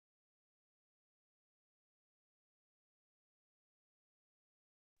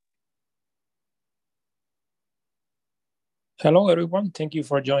Hello, everyone. Thank you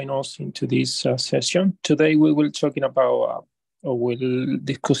for joining us into this session. Today, we will talking about, or we'll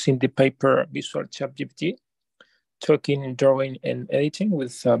discussing the paper Visual ChatGPT, talking, drawing, and editing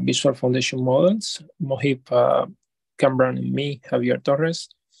with visual foundation models. Mohib Cameron and me, Javier Torres,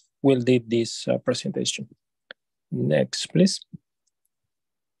 will lead this presentation. Next, please.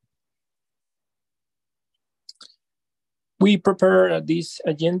 We prepare this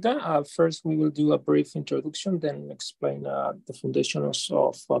agenda. First, we will do a brief introduction, then explain the foundations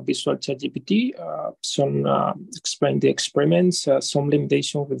of Visual ChatGPT, explain the experiments, some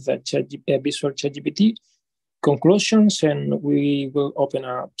limitation with the Visual ChatGPT, conclusions, and we will open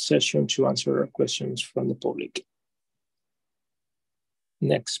a session to answer questions from the public.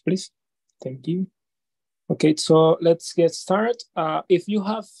 Next, please. Thank you. Okay, so let's get started. If you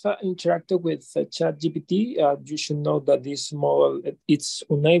have interacted with ChatGPT, you should know that this model it's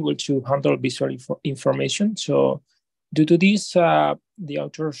unable to handle visual information. So due to this, the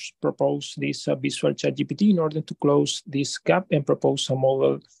authors propose this Visual ChatGPT in order to close this gap and propose a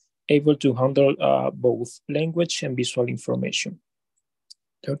model able to handle both language and visual information.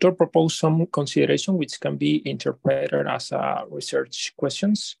 The author proposed some consideration which can be interpreted as research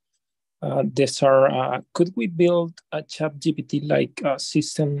questions. These are, could we build a ChatGPT-like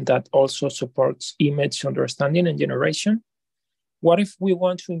system that also supports image understanding and generation? What if we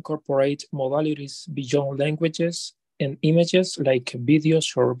want to incorporate modalities beyond languages and images like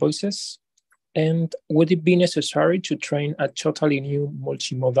videos or voices? And would it be necessary to train a totally new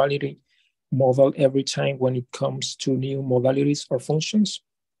multimodality model every time when it comes to new modalities or functions?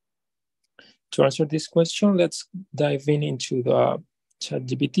 To answer this question, let's dive into the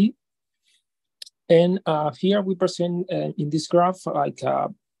ChatGPT. And here we present in this graph like a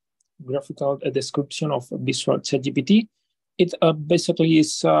graphical description of Visual ChatGPT. It basically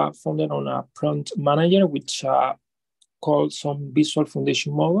is founded on a prompt manager, which called some visual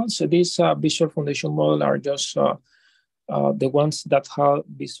foundation models. So these visual foundation models are just the ones that have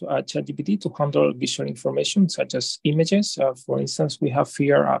ChatGPT to handle visual information, such as images. For instance, we have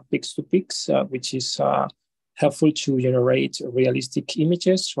here Pix2Pix, which is helpful to generate realistic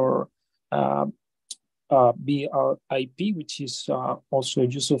images, or BIP, which is also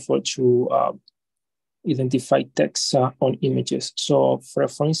useful to identify text on images. So for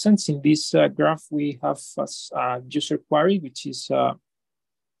instance, in this graph, we have a user query, which is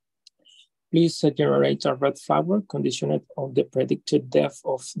please generate a red flower conditioned on the predicted depth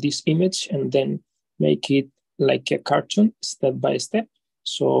of this image, and then make it like a cartoon step by step.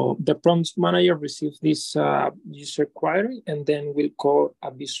 So the prompt manager receives this user query, and then we'll call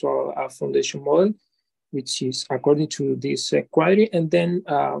a visual foundation model, which is according to this query. And then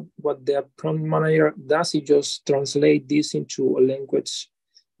what the prompt manager does is just translate this into a language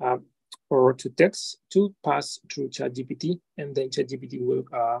or to text to pass through ChatGPT, and then ChatGPT will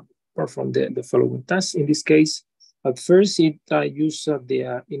perform the following tasks. In this case, at first it uses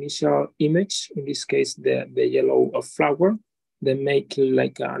the initial image, in this case, the yellow flower, then make it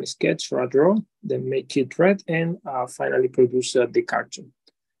like a sketch or a draw, then make it red, and finally produce the cartoon.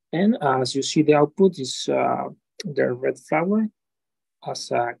 And as you see, the output is the red flower as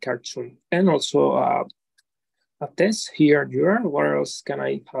a cartoon. And also a test here, Duan, where else can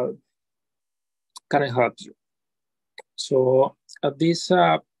I help you? So this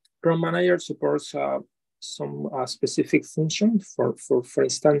prompt manager supports some specific function. For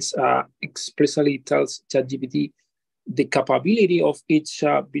instance, explicitly tells ChatGPT the capability of each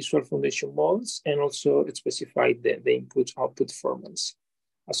visual foundation models, and also it specifies the input-output formats.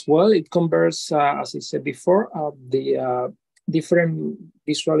 As well, it converts, as I said before, the different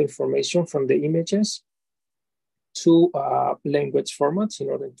visual information from the images to language formats in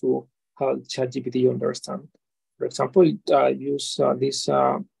order to help ChatGPT understand. For example, it uses this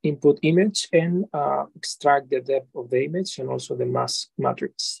input image and extract the depth of the image and also the mask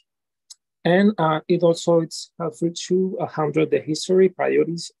matrix. And it's helpful to handle the history,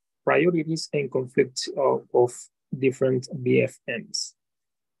 priorities, and conflicts of different VFMs.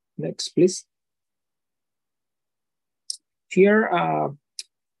 Next, please. Here,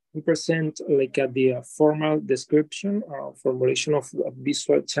 we present like the formal description formulation of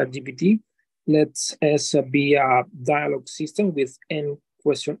Visual ChatGPT. Let's be a dialogue system with n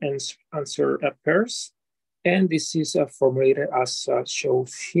question and answer pairs. And this is formulated as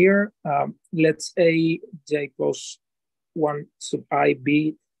shows here. Let's A, j plus 1 sub I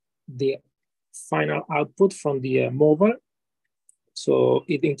be the final output from the mobile. So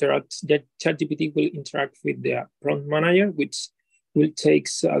it interacts, that ChatGPT will interact with the prompt manager, which will take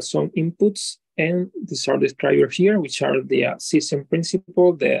some inputs, and these are described here, which are the system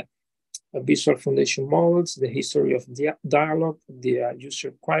principle, the visual foundation models, the history of dialogue, the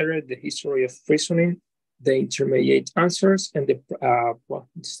user query, the history of reasoning, the intermediate answers, and the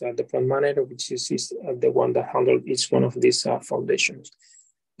prompt manager, which is the one that handles each one of these foundations.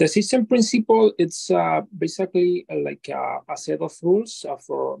 The system principle, it's basically like a set of rules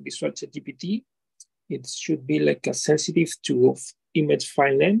for Visual ChatGPT. It should be like sensitive to image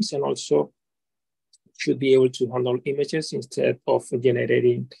file names, and also should be able to handle images instead of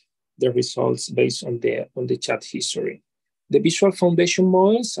generating the results based on the chat history. The visual foundation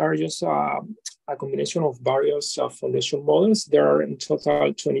models are just a combination of various foundation models. There are in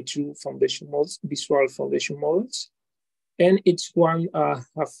total 22 foundation models, visual foundation models, and each one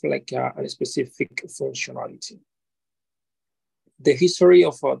have like a specific functionality. The history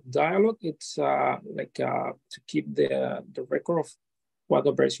of a dialogue, it's like to keep the record of what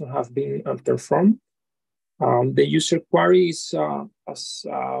operation have been performed. The user query is as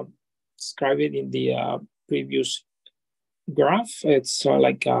described in the previous graph. It's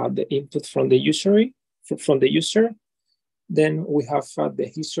like the input from the user. Then we have the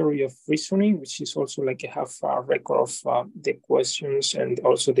history of reasoning, which is also like have a record of the questions and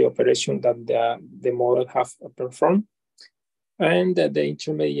also the operation that the model have performed. And the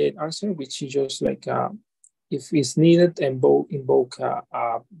intermediate answer, which is just like if it's needed, invoke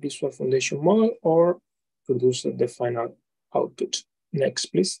a visual foundation model or produce the final output. Next,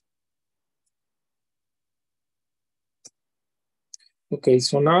 please. Okay,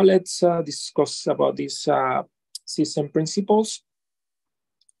 so now let's discuss about these system principles.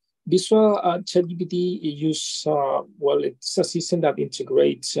 Visual ChatGPT use, well, it's a system that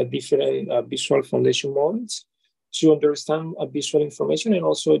integrates different visual foundation models to understand visual information and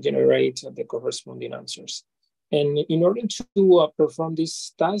also generate the corresponding answers. And in order to perform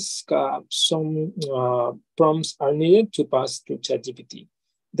this task, some prompts are needed to pass through ChatGPT.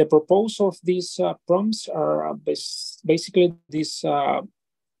 The purpose of these prompts are basically this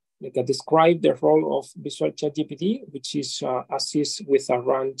describe the role of Visual ChatGPT, which is assist with a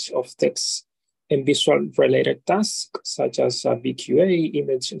range of text and visual related tasks, such as VQA,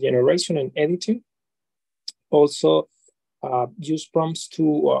 image generation, and editing. Also, use prompts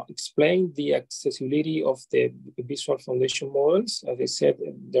to explain the accessibility of the visual foundation models. As I said,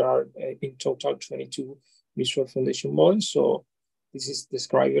 there are in total 22 visual foundation models. So this is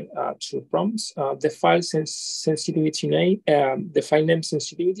described through prompts. The file sensitivity name, the file name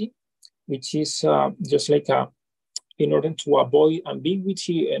sensitivity, which is just like in order to avoid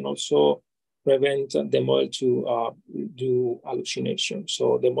ambiguity and also prevent the model to do hallucination.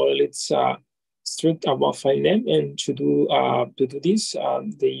 So the model is strict about file name, and to do this,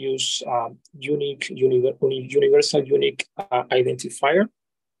 they use universal unique identifier.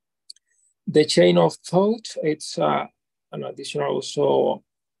 The chain of thought, it's an additional also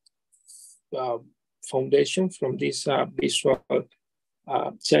foundation from this visual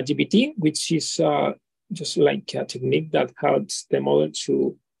ChatGPT, which is just like a technique that helps the model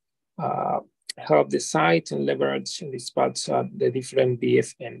to help decide and leverage and dispatch the different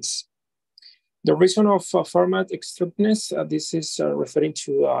VFMs. The reason of format extractness, this is referring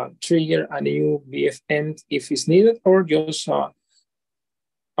to trigger a new VFM if it's needed, or just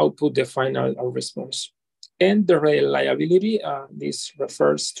output the final response. And the reliability, this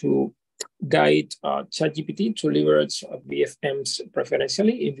refers to guide ChatGPT to leverage VFMs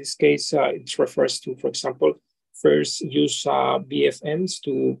preferentially. In this case, it refers to, for example, first use VFMs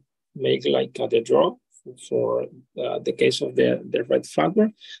to make like the draw for the case of the red fiber,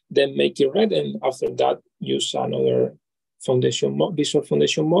 then make it red, and after that use another visual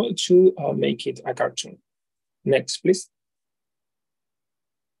foundation model to make it a cartoon. Next, please.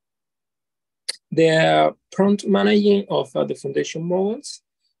 The prompt managing of the foundation models,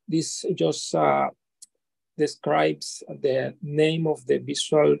 this just describes the name of the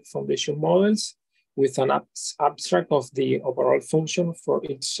visual foundation models with an abstract of the overall function for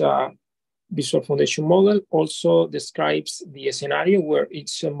each visual foundation model. Also describes the scenario where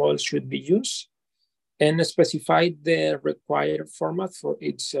each model should be used, and specify the required format for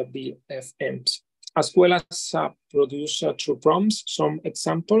each VFMs, as well as produce through prompts some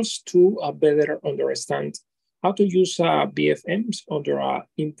examples to better understand how to use VFMs under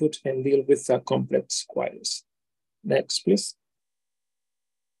input and deal with complex queries. Next, please.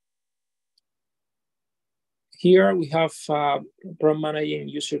 Here we have prompt managing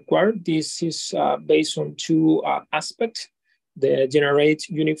user query. This is based on two aspects. The generate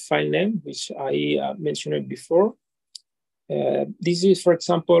unique file name, which I mentioned before. This is, for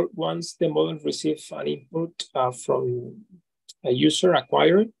example, once the model receives an input from a user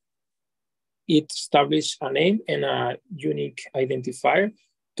acquirer, it establishes a name and a unique identifier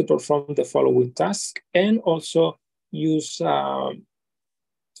to perform the following task, and also use a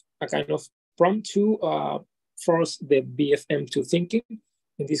kind of prompt to force the BFM to thinking.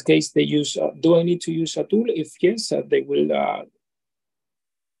 In this case, they use, do I need to use a tool? If yes, they will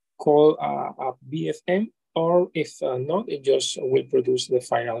call a BFM, or if not, it just will produce the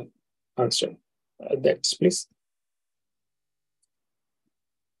final answer. Next, please.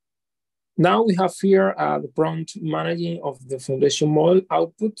 Now we have here the prompt managing of the foundation model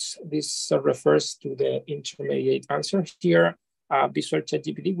outputs. This refers to the intermediate answer. Here, Visual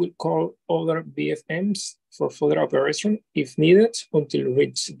ChatGPT will call other BFMs for further operation if needed until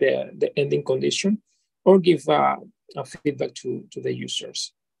reach the ending condition, or give a feedback to the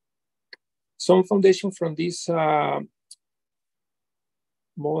users. Some foundation from these model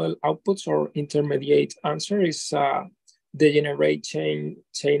outputs or intermediate answer is the generate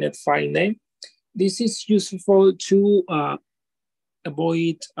chained file name. This is useful to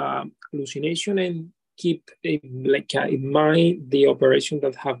avoid hallucination and keep in mind the operation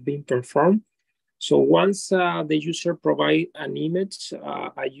that have been performed. So once the user provide an image,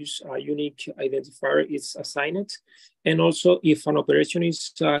 a unique identifier is assigned. And also if an operation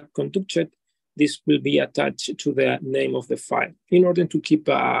is conducted, this will be attached to the name of the file in order to keep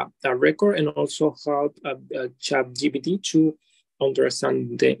a record and also help ChatGPT to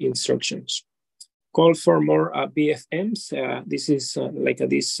understand the instructions. Call for more BFMs. This is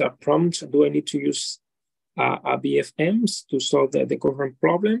this prompt. Do I need to use BFMs to solve the current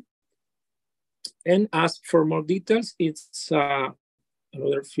problem? And ask for more details. It's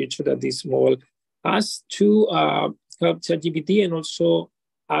another feature that this model has to help ChatGPT, and also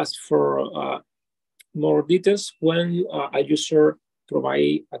ask for more details when a user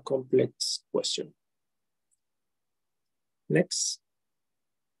provide a complex question. Next.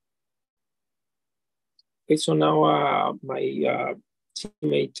 Okay, so now my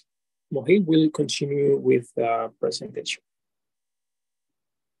teammate Mohit will continue with the presentation.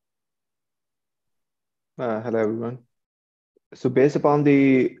 Hello, everyone. So based upon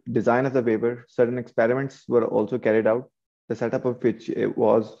the design of the paper, certain experiments were also carried out, the setup of which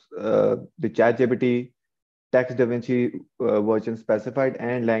was the ChatGPT, Text DaVinci version specified,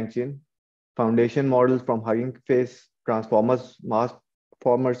 and LangChain, foundation models from Hugging Face, transformers, mask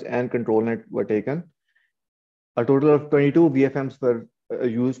formers, and ControlNet were taken. A total of 22 VFMs were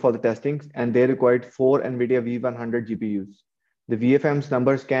used for the testing, and they required 4 NVIDIA V100 GPUs. The VFMs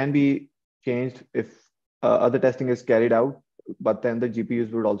numbers can be changed if other testing is carried out, but then the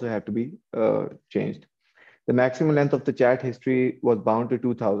GPUs would also have to be changed. The maximum length of the chat history was bound to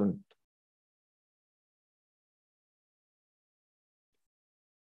 2000.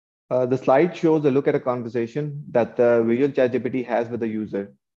 The slide shows a look at a conversation that the Visual ChatGPT has with the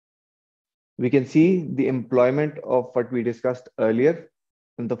user. We can see the employment of what we discussed earlier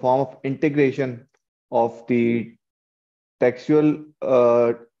in the form of integration of the textual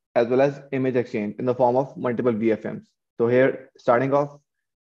as well as image exchange in the form of multiple VFMs. So here, starting off,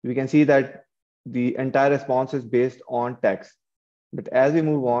 we can see that the entire response is based on text. But as we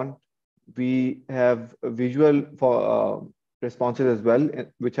move on, we have visual for responses as well,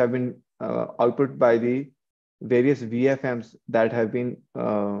 which have been output by the various VFMs that have been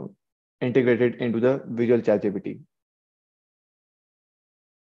integrated into the Visual ChatGPT.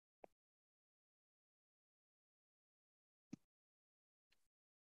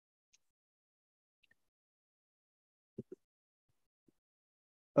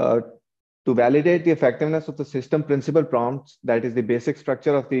 To validate the effectiveness of the system principal prompts, that is the basic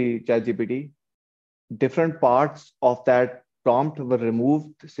structure of the ChatGPT, different parts of that prompt were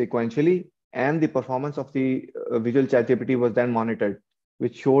removed sequentially, and the performance of the Visual ChatGPT was then monitored,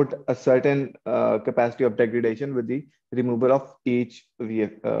 which showed a certain capacity of degradation with the removal of each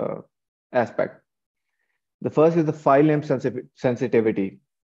aspect. The first is the file name sensitivity,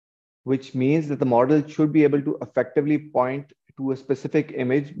 which means that the model should be able to effectively point to a specific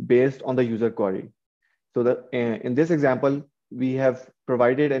image based on the user query. So in this example, we have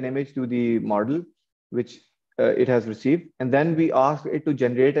provided an image to the model, which it has received, and then we ask it to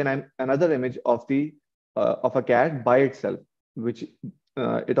generate another image of a cat by itself, which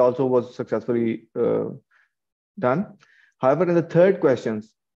it also was successfully done. However, in the third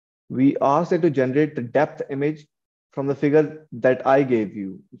questions, we asked it to generate the depth image from the figure that I gave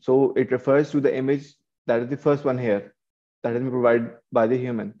you. So it refers to the image that is the first one here, that has been provided by the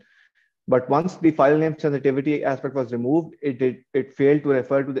human. But once the file name sensitivity aspect was removed, it failed to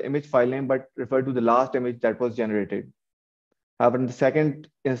refer to the image file name, but referred to the last image that was generated. However, in the second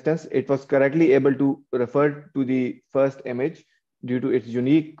instance, it was correctly able to refer to the first image due to its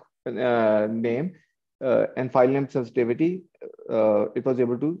unique name and file name sensitivity it was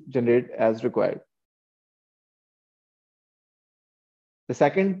able to generate as required. The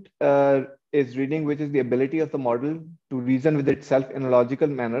second is reading, which is the ability of the model to reason with itself in a logical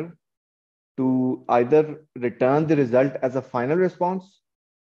manner to either return the result as a final response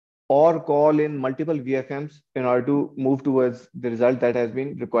or call in multiple VFMs in order to move towards the result that has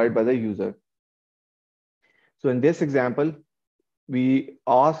been required by the user. So in this example, we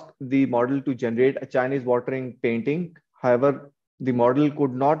asked the model to generate a Chinese watering painting. However, the model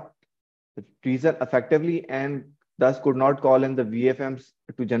could not reason effectively and thus could not call in the VFMs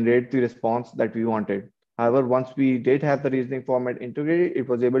to generate the response that we wanted. However, once we did have the reasoning format integrated, it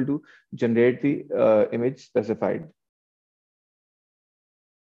was able to generate the image specified.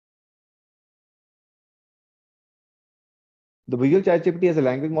 The Visual ChatGPT as a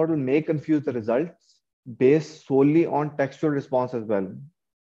language model may confuse the results based solely on textual response as well.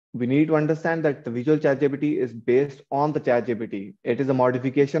 We need to understand that the Visual ChatGPT is based on the ChatGPT. It is a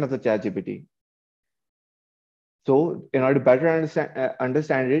modification of the ChatGPT. So in order to better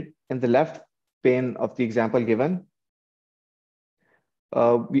understand it, in the left pane of the example given,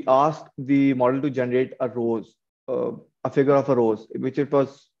 we asked the model to generate a rose, a figure of a rose, which it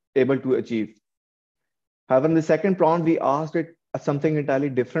was able to achieve. However, in the second prompt, we asked it something entirely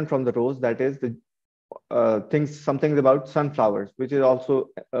different from the rose, that is the something about sunflowers, which it also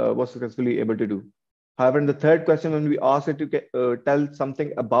was successfully able to do. However, in the third question, when we asked it to tell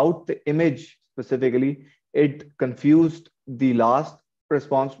something about the image specifically, it confused the last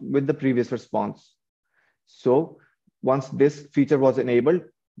response with the previous response. So once this feature was enabled,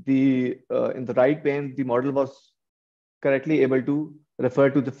 in the right pane, the model was correctly able to refer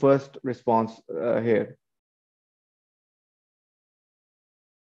to the first response here.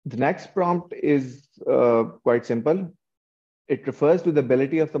 The next prompt is quite simple. It refers to the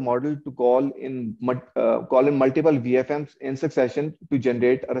ability of the model to call in multiple VFMs in succession to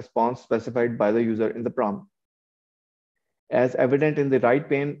generate a response specified by the user in the prompt. As evident in the right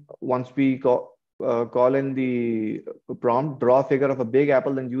pane, once we call in the prompt, draw a figure of a big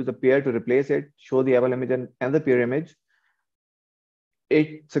apple and use a pear to replace it, show the apple image and the pear image.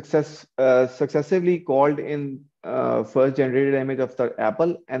 It successively called in first generated image of the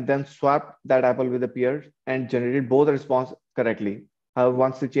apple and then swapped that apple with a pear and generated both the response correctly. However,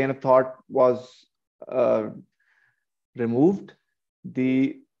 once the chain of thought was removed,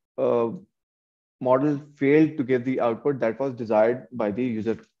 the model failed to give the output that was desired by the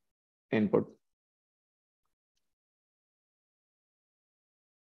user input.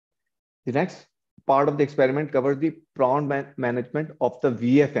 The next part of the experiment covers the prompt management of the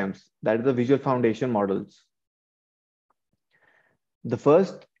VFMs, that is the visual foundation models. The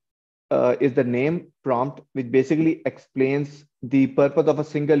first is the name prompt, which basically explains the purpose of a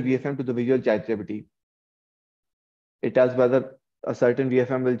single VFM to the Visual ChatGPT. It tells whether a certain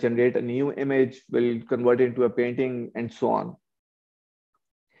VFM will generate a new image, will convert it into a painting, and so on.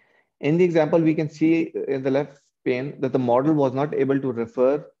 In the example, we can see in the left pane that the model was not able to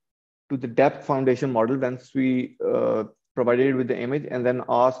refer to the depth foundation model once we provided it with the image and then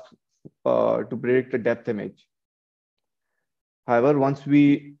asked to predict the depth image. However, once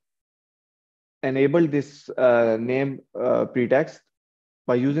we enabled this name pretext,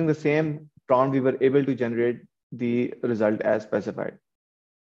 by using the same prompt, we were able to generate the result as specified.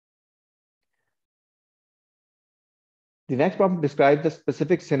 The next prompt describes the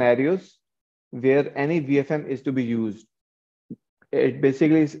specific scenarios where any VFM is to be used. It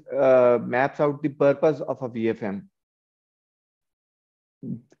basically maps out the purpose of a VFM.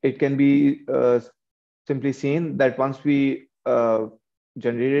 It can be simply seen that once we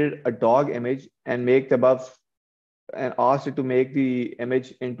generated a dog image and make the above and asked it to make the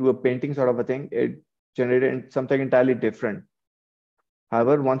image into a painting sort of a thing, it generated something entirely different.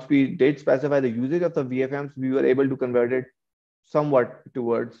 However, once we did specify the usage of the VFMs, we were able to convert it somewhat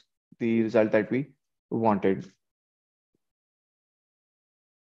towards the result that we wanted.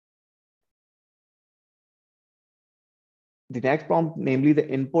 The next prompt, namely the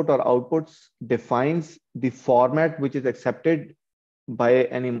input or outputs, defines the format which is accepted by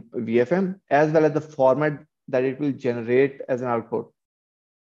any VFM, as well as the format that it will generate as an output.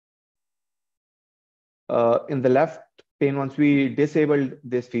 In the left pane, once we disabled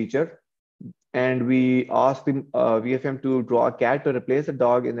this feature and we asked the VFM to draw a cat to replace a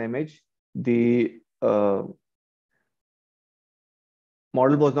dog in the image, the model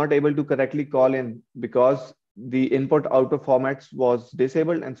was not able to correctly call in because the input output formats was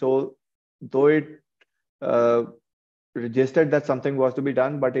disabled. And so though it registered that something was to be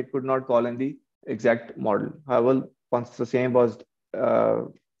done, but it could not call in the exact model. However, once the same was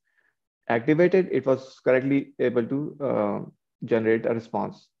activated, it was correctly able to generate a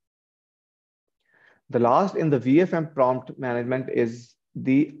response. The last in the VFM prompt management is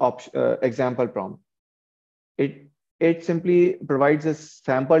the example prompt. It simply provides a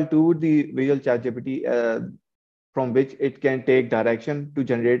sample to the Visual ChatGPT from which it can take direction to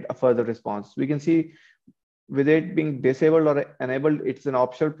generate a further response. We can see with it being disabled or enabled, it's an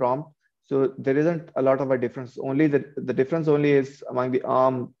optional prompt. So there isn't a lot of a difference. Only the difference only is among the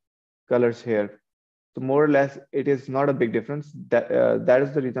arm colors here. So more or less, it is not a big difference. That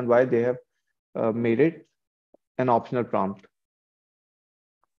is the reason why they have made it an optional prompt.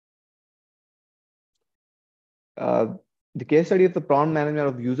 The case study of the prompt management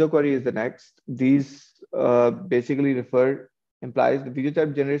of user query is the next. These basically implies the video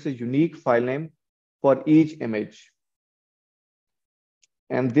type generates a unique file name for each image.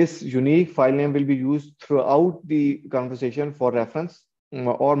 And this unique file name will be used throughout the conversation for reference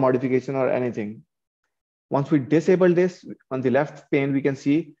or modification or anything. Once we disable this, on the left pane, we can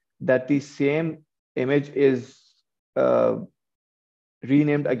see that the same image is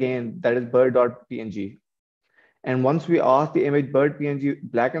renamed again, that is bird.png. And once we ask the image bird PNG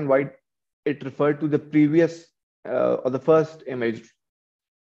black and white, it referred to the previous or the first image.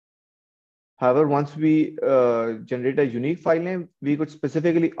 However, once we generate a unique file name, we could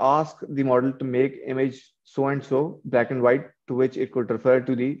specifically ask the model to make image so and so black and white, to which it could refer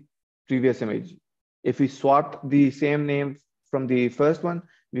to the previous image. If we swapped the same name from the first one,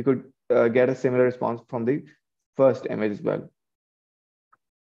 we could get a similar response from the first image as well.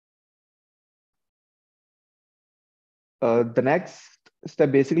 The next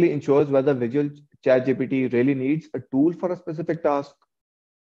step basically ensures whether Visual ChatGPT really needs a tool for a specific task.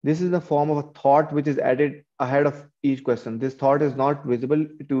 This is the form of a thought which is added ahead of each question. This thought is not visible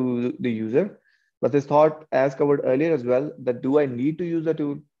to the user, but this thought, as covered earlier as well, that do I need to use a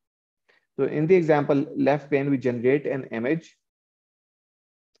tool? So in the example left pane, we generate an image.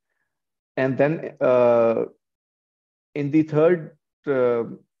 And then in the third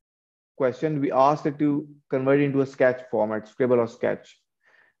question, we asked it to convert it into a sketch format, scribble or sketch.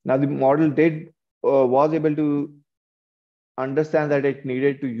 Now the model was able to understand that it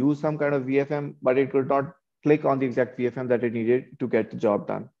needed to use some kind of VFM, but it could not click on the exact VFM that it needed to get the job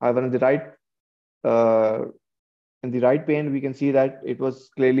done. However, in the right pane, we can see that it was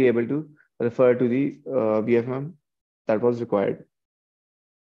clearly able to refer to the VFM that was required.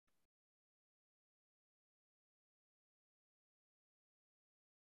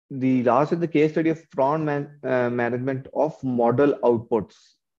 The last is the case study of prompt management of model outputs.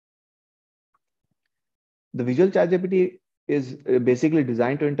 The Visual ChatGPT is basically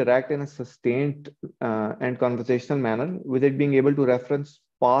designed to interact in a sustained and conversational manner, with it being able to reference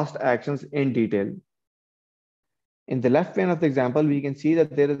past actions in detail. In the left pane of the example, we can see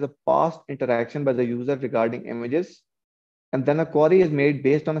that there is a past interaction by the user regarding images, and then a query is made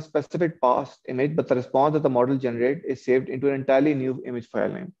based on a specific past image, but the response that the model generates is saved into an entirely new image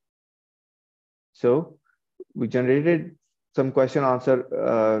file name. So we generated some question answer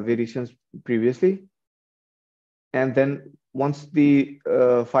variations previously. And then once the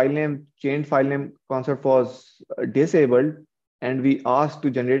chained file name concept was disabled, and we asked to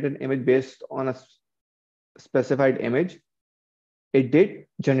generate an image based on a specified image, it did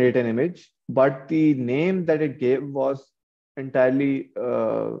generate an image, but the name that it gave was entirely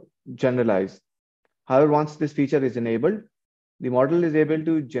generalized. However, once this feature is enabled, the model is able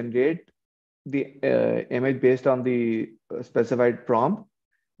to generate the image based on the specified prompt,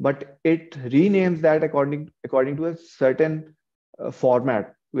 but it renames that according to a certain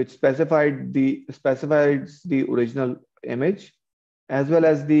format, which specifies the original image, as well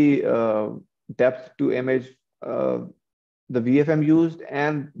as the depth to image, the VFM used,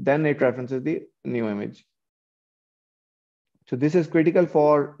 and then it references the new image. So this is critical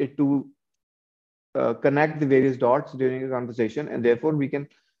for it to connect the various dots during a conversation, and therefore we can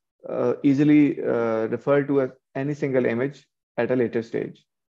easily refer to any single image at a later stage.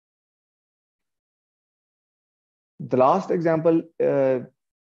 The last example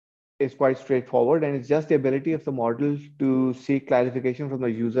is quite straightforward, and it's just the ability of the model to seek clarification from the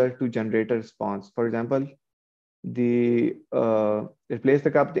user to generate a response. For example, replace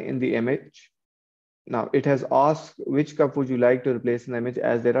the cup in the image. Now it has asked which cup would you like to replace in the image,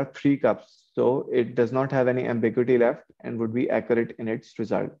 as there are 3 cups. So it does not have any ambiguity left and would be accurate in its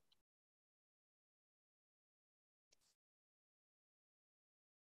result.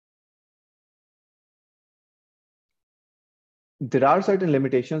 There are certain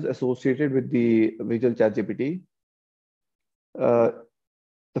limitations associated with the Visual ChatGPT.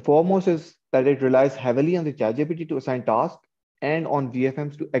 The foremost is that it relies heavily on the ChatGPT to assign tasks and on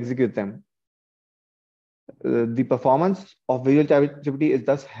VFMs to execute them. The performance of Visual ChatGPT is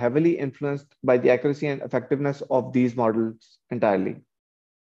thus heavily influenced by the accuracy and effectiveness of these models entirely.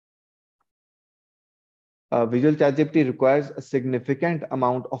 Visual ChatGPT requires a significant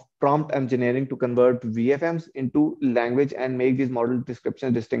amount of prompt engineering to convert VFMs into language and make these model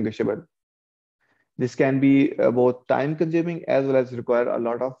descriptions distinguishable. This can be both time consuming as well as require a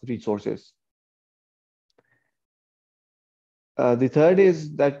lot of resources. The third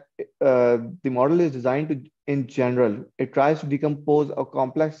is that the model is designed to, in general, it tries to decompose a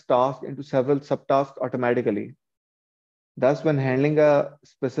complex task into several subtasks automatically. Thus, when handling a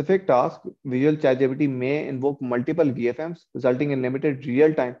specific task, Visual ChatGPT may invoke multiple VFMs, resulting in limited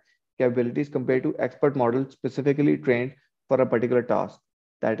real-time capabilities compared to expert models specifically trained for a particular task.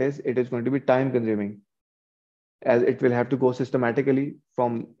 That is, it is going to be time-consuming, as it will have to go systematically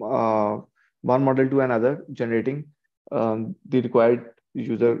from one model to another, generating the required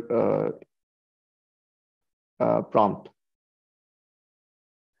user prompt.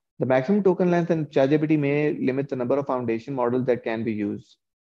 The maximum token length in ChatGPT may limit the number of foundation models that can be used.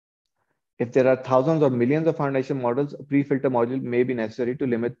 If there are thousands or millions of foundation models, a pre-filter module may be necessary to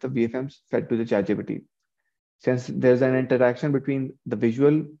limit the VFMs fed to the ChatGPT. Since there's an interaction between the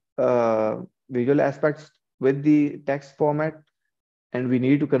visual aspects with the text format, and we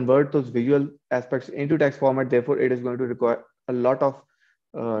need to convert those visual aspects into text format, therefore it is going to require a lot of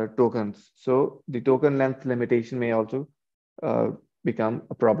tokens. So the token length limitation may also become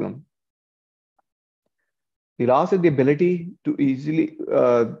a problem. The last is the ability to easily,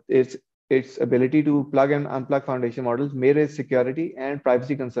 its ability to plug and unplug foundation models may raise security and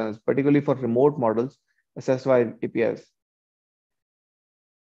privacy concerns, particularly for remote models accessed via APIs.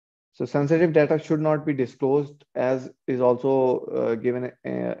 So sensitive data should not be disclosed, as is also given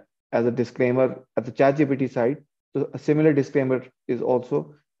as a disclaimer at the ChatGPT side. So a similar disclaimer is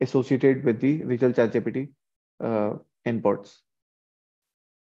also associated with the Visual ChatGPT inputs.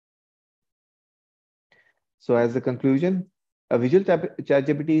 So as a conclusion, a Visual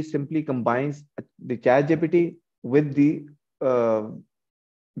ChatGPT simply combines the ChatGPT with the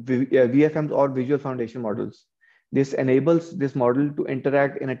VFMs or visual foundation models. This enables this model to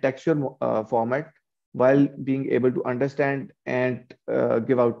interact in a textual format while being able to understand and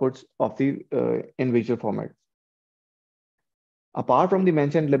give outputs of the in visual format. Apart from the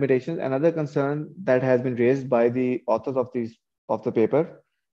mentioned limitations, another concern that has been raised by the authors of the paper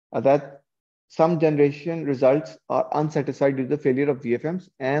are that some generation results are unsatisfied due to the failure of VFMs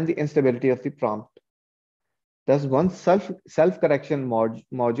and the instability of the prompt. Thus, one self-correction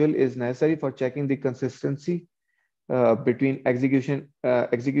module is necessary for checking the consistency between execution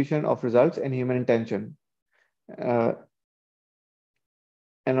of results and human intention. In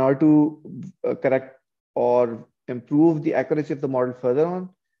order to correct or improve the accuracy of the model further on,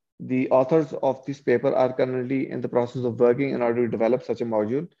 the authors of this paper are currently in the process of working in order to develop such a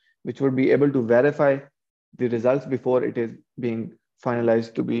module, which would be able to verify the results before it is being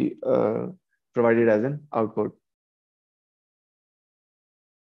finalized to be provided as an output.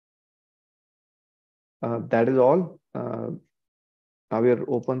 That is all. Now we are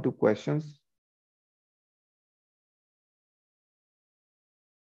open to questions.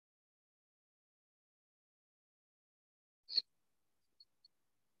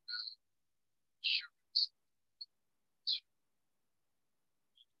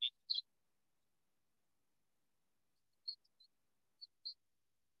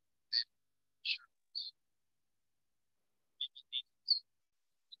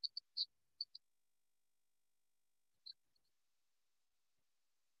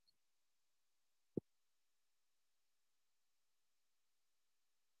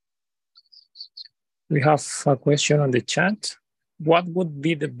 We have a question on the chat. What would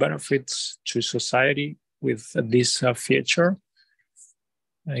be the benefits to society with this feature?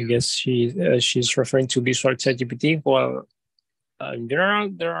 I guess she's referring to Visual ChatGPT. Well, in general,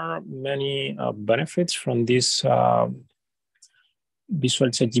 there are many benefits from this Visual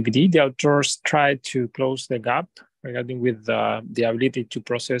ChatGPT. The authors try to close the gap regarding with the ability to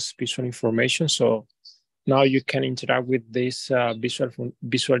process visual information. So now you can interact with this Visual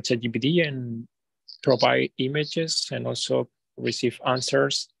ChatGPT and provide images and also receive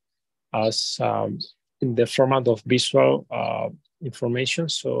answers as in the format of visual information.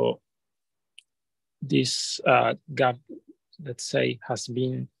 So this gap, let's say, has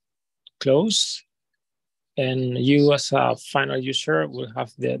been closed, and you as a final user will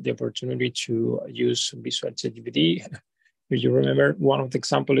have the opportunity to use Visual ChatGPT. If you remember, one of the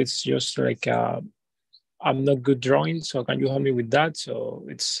examples is just like I'm not good drawing, so can you help me with that? So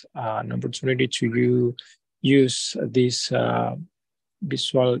it's an opportunity to you use this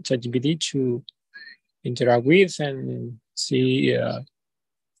Visual ChatGPT to interact with and see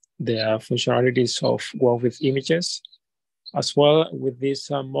the functionalities of work with images. As well, with this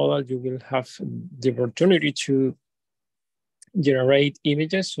model, you will have the opportunity to generate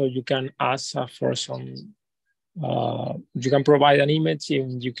images, so you can ask for some, you can provide an image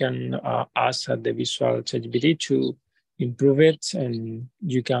and you can ask the Visual ChatGPT to improve it, and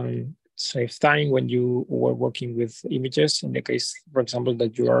you can save time when you were working with images. In the case, for example,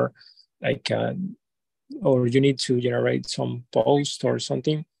 that you are like, or you need to generate some post or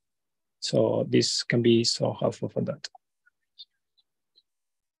something. So this can be so helpful for that.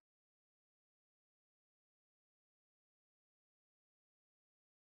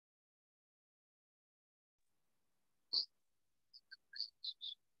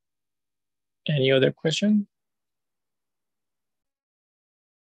 Any other question?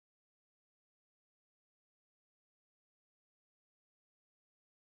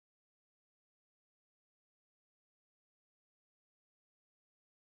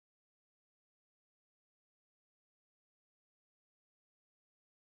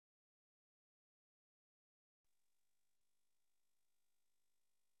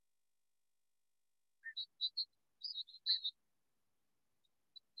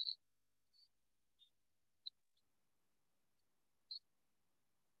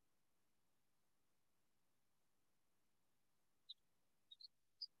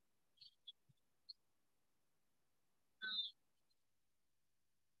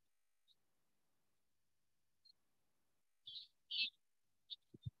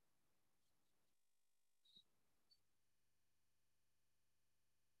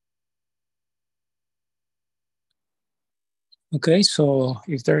 Okay, so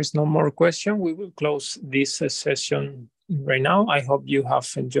if there is no more question, we will close this session right now. I hope you have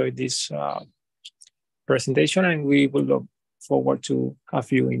enjoyed this presentation, and we will look forward to have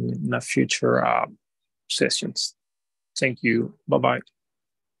you in the future sessions. Thank you. Bye-bye.